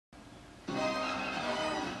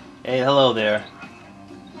Hey, hello there.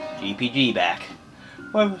 GPG back.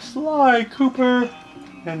 With Sly Cooper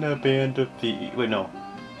and a band of thieves. Wait, no.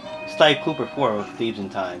 Sly Cooper 4 with Thieves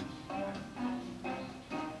in Time.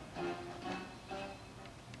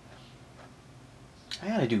 I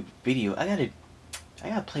gotta do video. I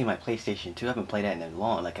gotta play my PlayStation 2. I haven't played that in a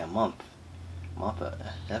long, like a month.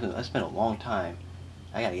 That's been a long time.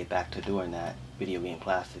 I gotta get back to doing that. Video game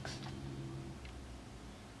classics.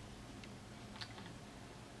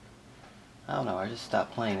 I don't know. I just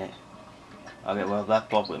stopped playing it. Okay, well,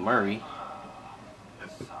 left off with Murray.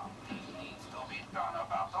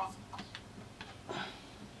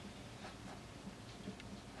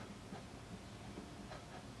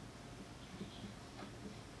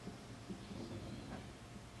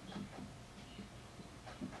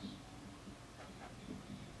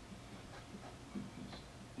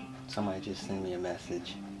 Somebody just sent me a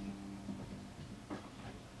message.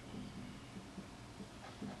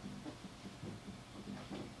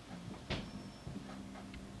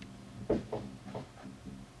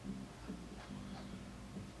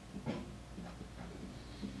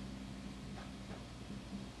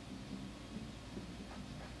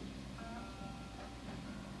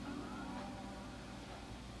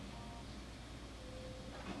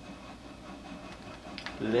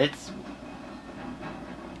 Let's...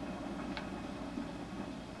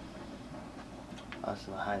 Us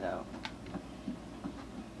in the hideout.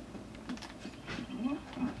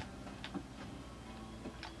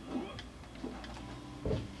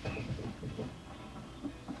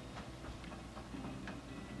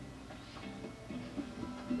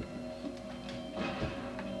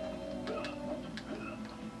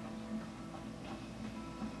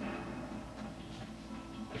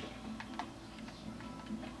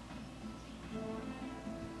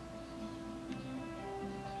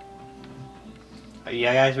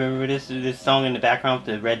 Yeah, guys, remember this song in the background,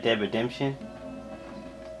 the Red Dead Redemption?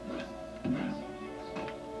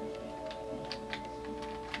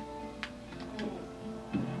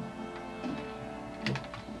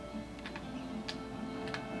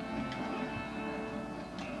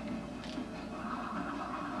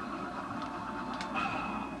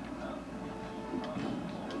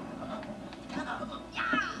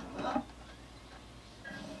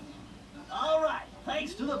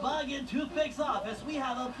 Thanks to the bug in Toothpick's office, we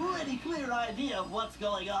have a pretty clear idea of what's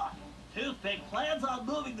going on. Toothpick plans on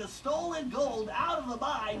moving the stolen gold out of the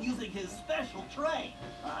mine using his special train.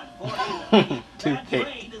 Unfortunately, that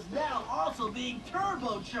train is now also being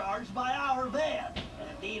turbocharged by our van.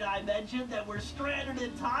 And need I mention that we're stranded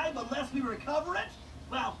in time unless we recover it?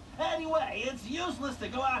 Well, anyway, it's useless to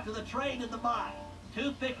go after the train in the mine.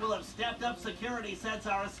 Toothpick will have stepped up security since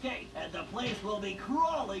our escape, and the place will be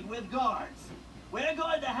crawling with guards. We're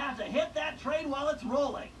going to have to hit that train while it's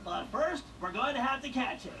rolling, but first, we're going to have to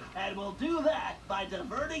catch it, and we'll do that by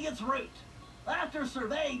diverting its route. After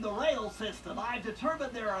surveying the rail system, I've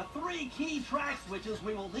determined there are 3 key track switches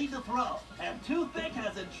we will need to throw, and Toothpick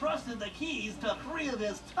has entrusted the keys to 3 of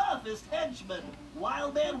his toughest henchmen,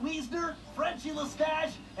 Wildman Wiesner, Frenchy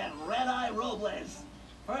Lestage, and Red-Eye Robles.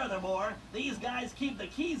 Furthermore, these guys keep the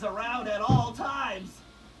keys around at all times.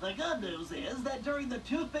 The good news is that during the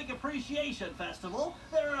Toothpick Appreciation Festival,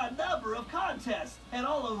 there are a number of contests, and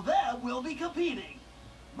all of them will be competing.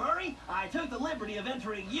 Murray, I took the liberty of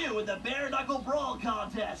entering you in the Bare Knuckle Brawl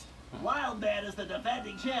contest. Wildman is the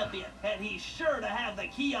defending champion, and he's sure to have the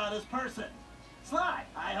key on his person. Sly,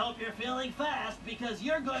 I hope you're feeling fast, because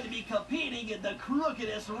you're going to be competing in the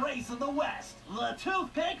crookedest race in the West, the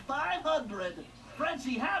Toothpick 500.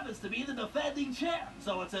 Frenchie happens to be the defending champ,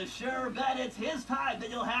 so it's a sure bet it's his time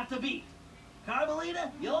that you'll have to beat.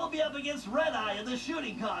 Carmelita, you'll be up against Red-Eye in the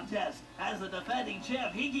shooting contest. As the defending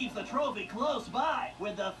champ, he keeps the trophy close by,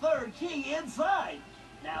 with the 3rd key inside.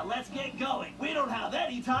 Now let's get going. We don't have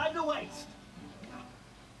any time to waste.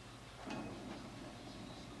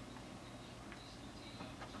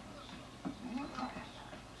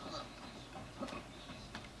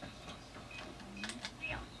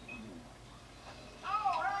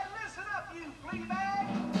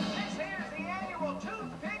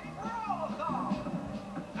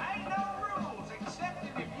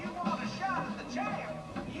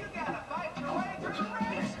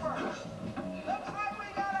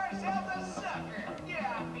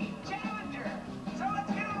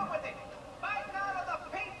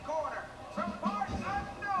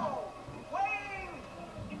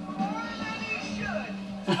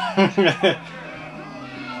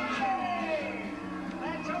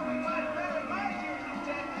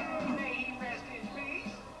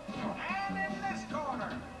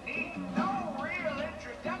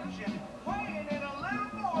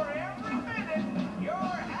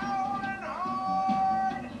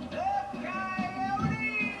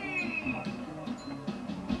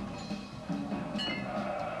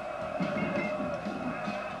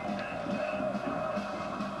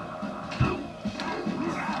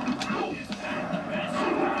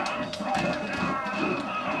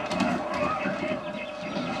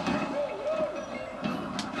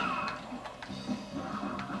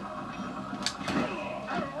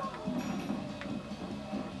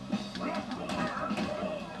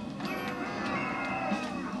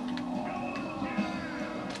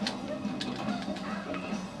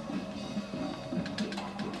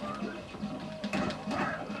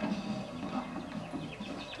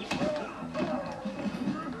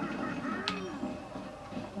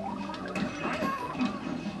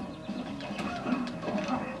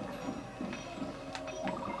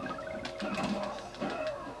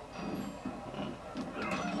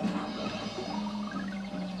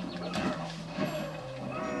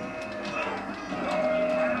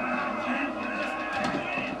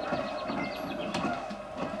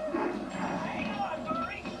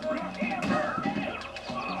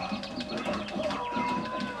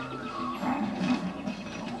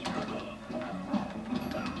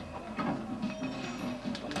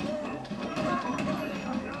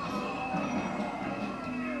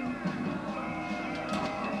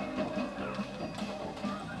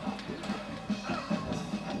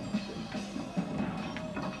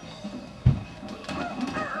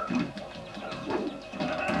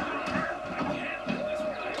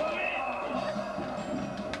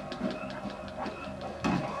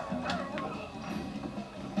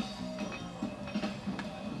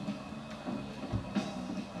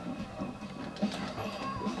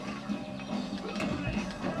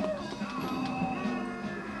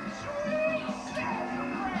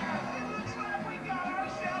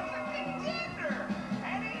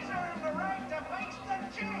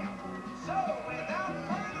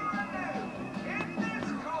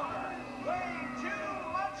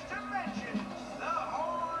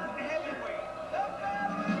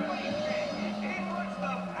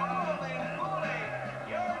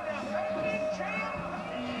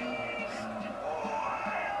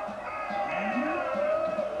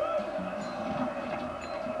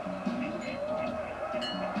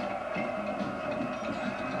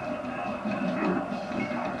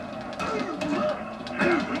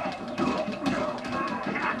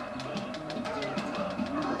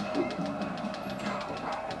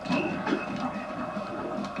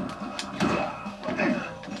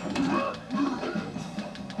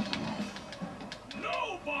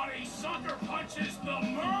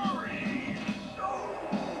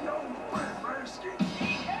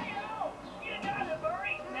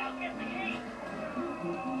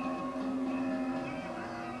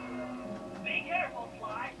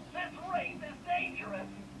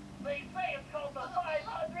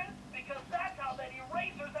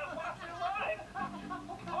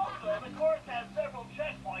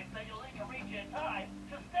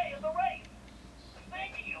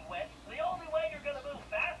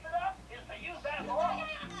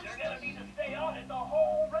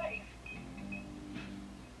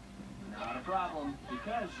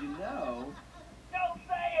 Because you know, Don't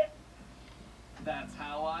say it! that's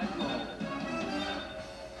how I roll.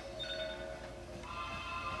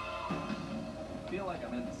 Feel like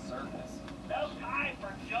I'm in the circus. No time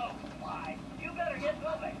for jokes, Clyde. You better get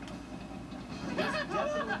moving. This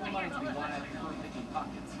definitely reminds me why I prefer picking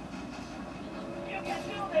pockets. You can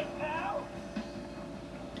do this, pal!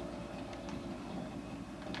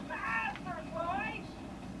 Faster, Clyde!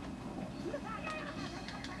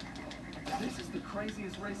 This is the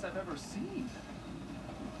craziest race I've ever seen.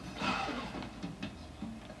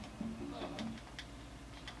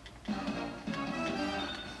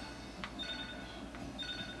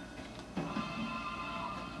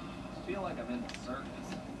 Feel like I'm in the circus.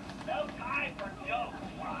 No time for jokes,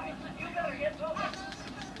 Clyde. You better get moving.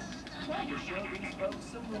 Trying to show these folks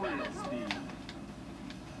some real speed.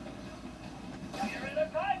 You're in a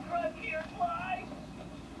time crunch here, Clyde.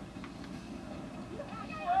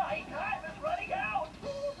 Clyde, time is running out.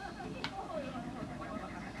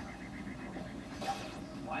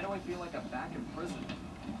 Why do I feel like I'm back in prison?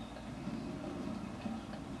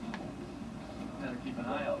 Better keep an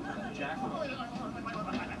eye out for that jackal. Come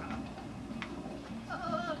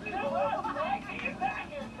on, Clyde, get your back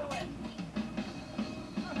into it.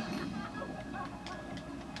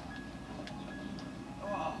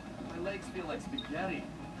 Oh, my legs feel like spaghetti.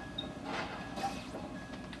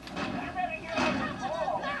 You better get on your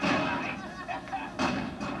ball, Clyde.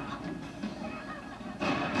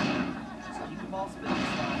 Just keep them all spinning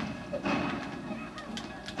slide.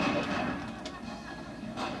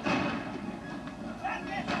 That's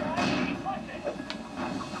it, Clyde. Keep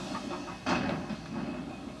pushing.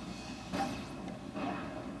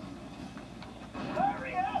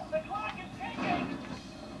 Hurry up, the clock is ticking.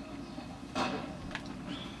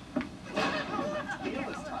 Feel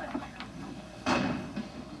this time.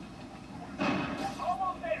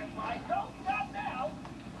 Almost there, Clyde. Don't stop now.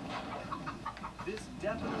 This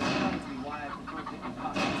definitely reminds me why I prefer picking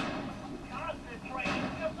pockets. Concentrate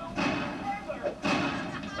just a little further.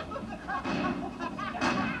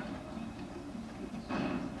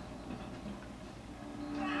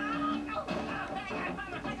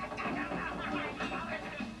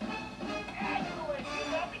 Excellent.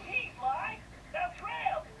 You got the keys, Clyde. Now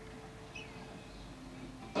trail.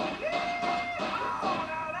 Oh,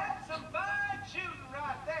 now that's some fine shooting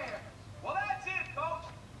right there. Well, that's it, folks.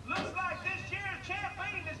 Looks like this year's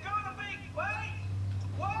champion is gonna be, wait,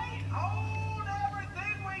 hold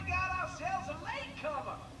everything. We got ourselves a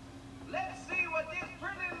latecomer. Let's see what this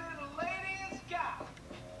pretty little lady has got.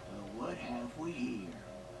 Well, what have we here?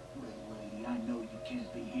 Little lady, I know you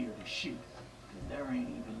can't be here to shoot, 'cause there ain't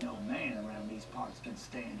even no man around these parts can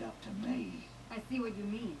stand up to me. I see what you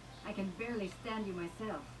mean. I can barely stand you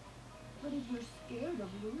myself. But if you're scared of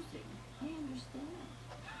losing, I understand.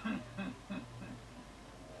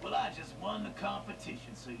 Well, I just won the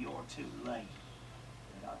competition, so you're too late.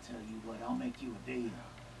 But I'll tell you what, I'll make you a deal.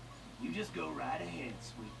 You just go right ahead,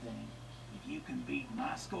 sweet thing. If you can beat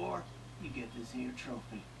my score, you get this here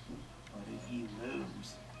trophy. But if you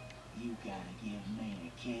lose, you gotta give me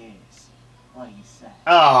a kiss. What do you say?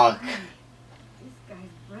 Oh, This guy's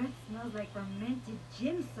breath smells like fermented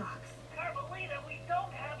gym socks. Carmelita, we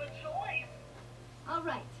don't have a choice. All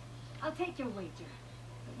right, I'll take your wager.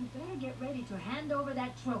 But you better get ready to hand over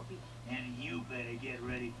that trophy. And you better get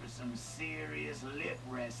ready for some serious lip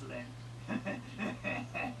wrestling.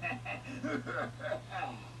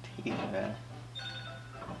 yeah.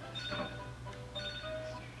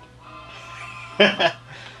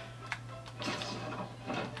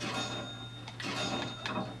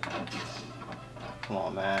 Come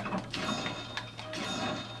on, man.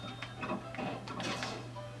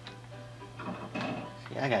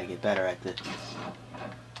 See, I gotta get better at this.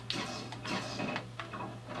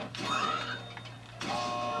 Don't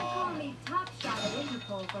call me top shot at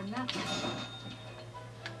Interpol for nothing.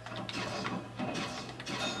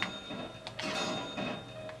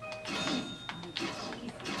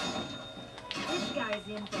 This guy's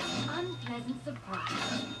in for an unpleasant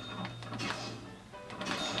surprise.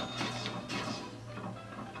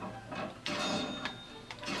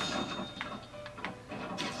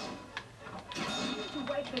 To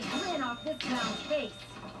wipe the grin off this clown's face.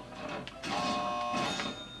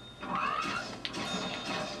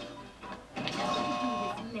 Do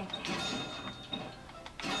this left-handed.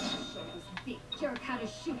 Show this big jerk how to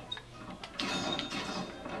shoot.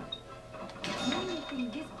 The only thing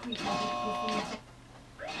this creature is missing is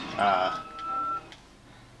that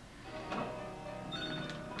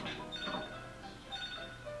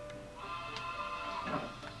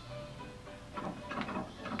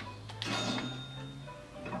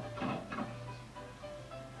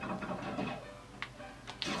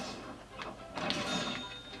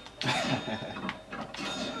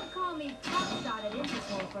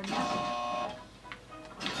for nothing.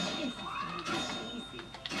 This is gonna be easy.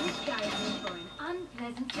 This guy's in for an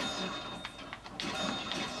unpleasant surprise.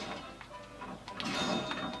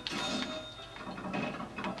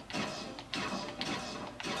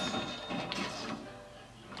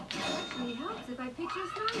 Actually helps if I picture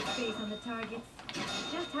Sly's face on the targets.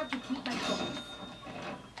 Just have to keep my focus.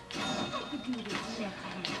 I could do this left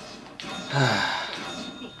hand.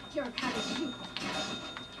 Big jerk how to shoot.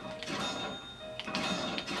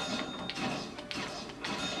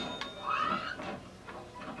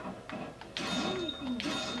 The only thing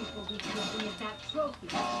this week will be missing is that trophy.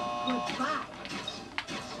 Goodbye.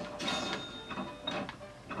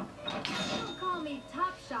 Don't call me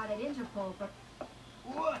top shot at Interpol, but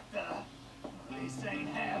What the? This ain't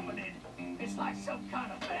happening. It's like some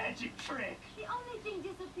kind of magic trick. the only thing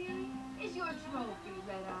disappearing is your trophy,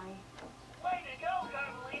 Red Eye. Way to go,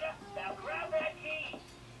 Carmelita. Now grab that key.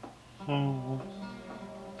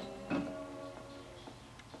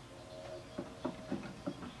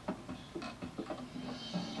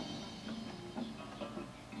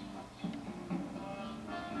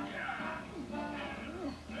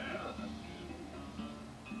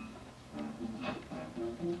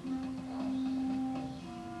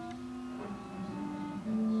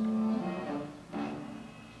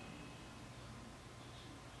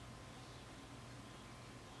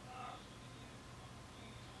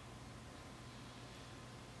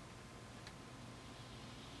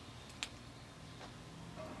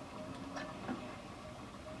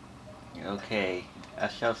 Okay, I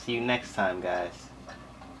shall see you next time, guys.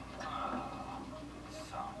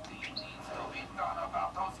 Something needs to be done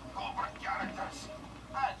about those Cobra characters.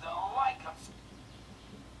 I don't like them.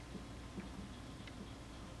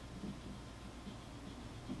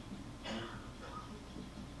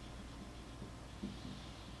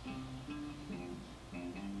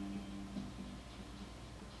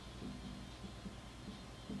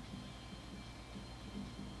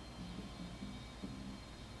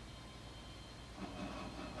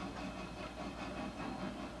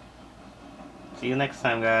 See you next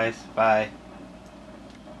time, guys. Bye.